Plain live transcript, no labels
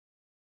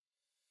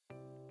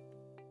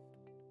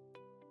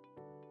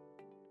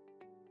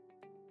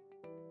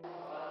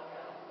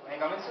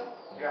come in, sir?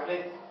 Yeah.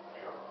 Please.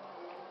 Sure.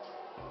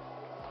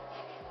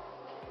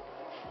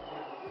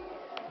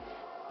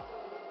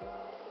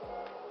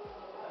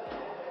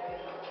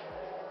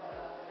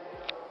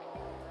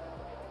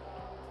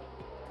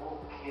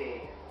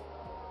 Okay.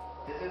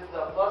 This is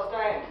the first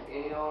time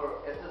in your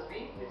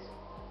SSB? Yes.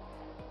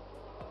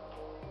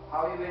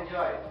 How you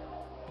enjoyed?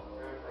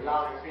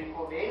 Last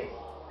 3-4 days?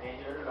 I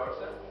enjoyed a lot,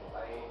 sir.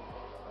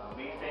 I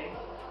made friends,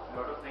 a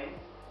lot of friends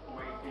whom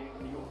I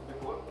didn't knew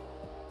before.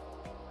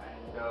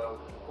 And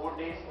 4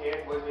 days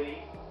here was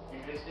very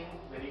interesting,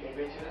 very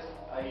adventurous.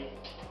 I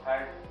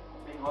had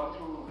been gone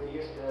through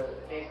various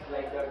tests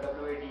like the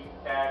WAD,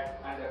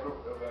 TAT, and the group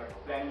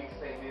planning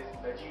exercises,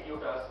 the GTO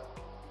task,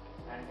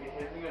 and it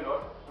helped me a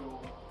lot to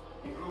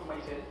improve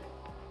myself.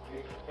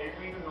 It helped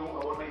me to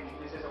know about my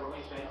weaknesses, about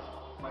my strengths,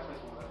 much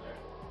more than that.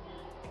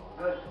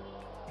 Good.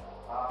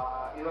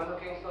 You are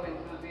looking so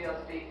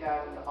enthusiastic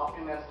and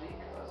optimistic.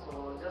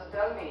 So just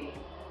tell me,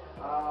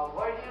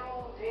 what do you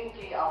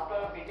think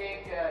after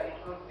BTech it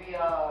could be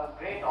a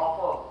great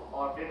offer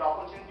or great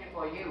opportunity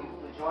for you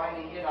to join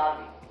Indian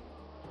Army?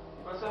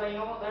 Because sir, I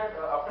know that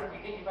after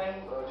BTech, if I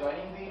am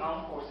joining the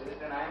armed forces,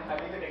 then I am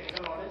having the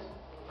technical knowledge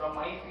from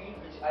my field,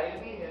 which I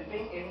will be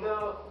helping in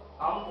the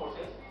armed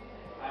forces.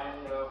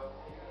 And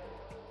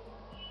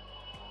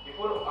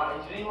before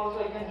engineering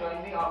also, I can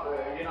join the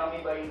Indian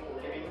Army by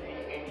giving the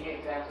NDA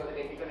exams or the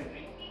technical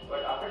entry.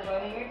 But after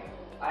joining it,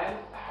 I am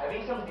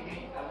having some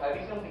degree. I am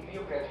having some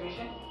degree of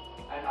graduation,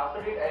 and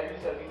after it, I will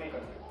be serving my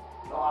country.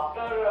 Now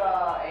after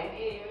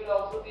NDA, you will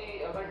also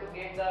be able to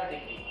get the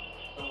degree.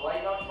 So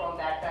why not from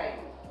that time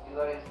you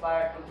are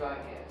inspired to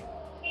join here?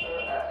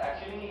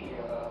 Actually,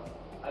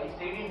 I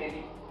stayed in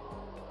Delhi,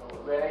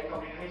 where I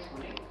completed my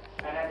schooling.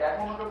 And at that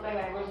moment of time,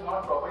 I was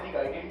not properly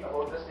guided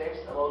about the steps,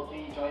 about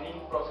the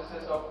joining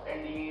processes of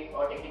NDA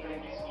or technical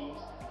entry schemes.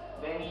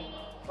 Then,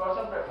 for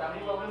some family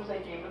problems, I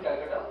came to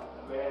Calcutta,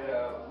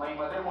 where my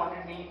mother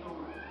wanted me to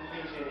do the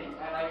engineering,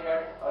 and I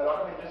had a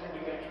lot of interest in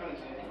doing electrical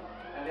engineering.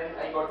 And then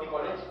I got the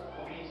college,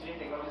 HOOGHLY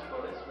Engineering Technology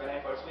College, when I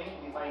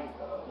pursuing my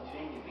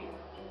engineering degree.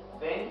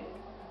 Then,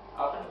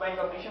 after my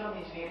completion of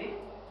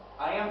engineering,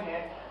 I am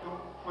here to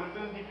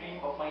fulfill the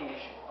dream of my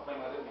nation, of my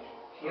mother nation.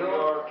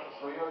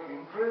 So your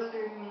interest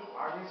in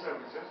army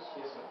services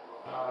Yes, sir.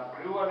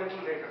 grew a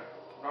little later,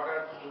 not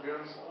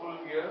during school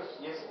years.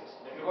 Yes.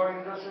 You got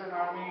interested in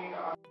army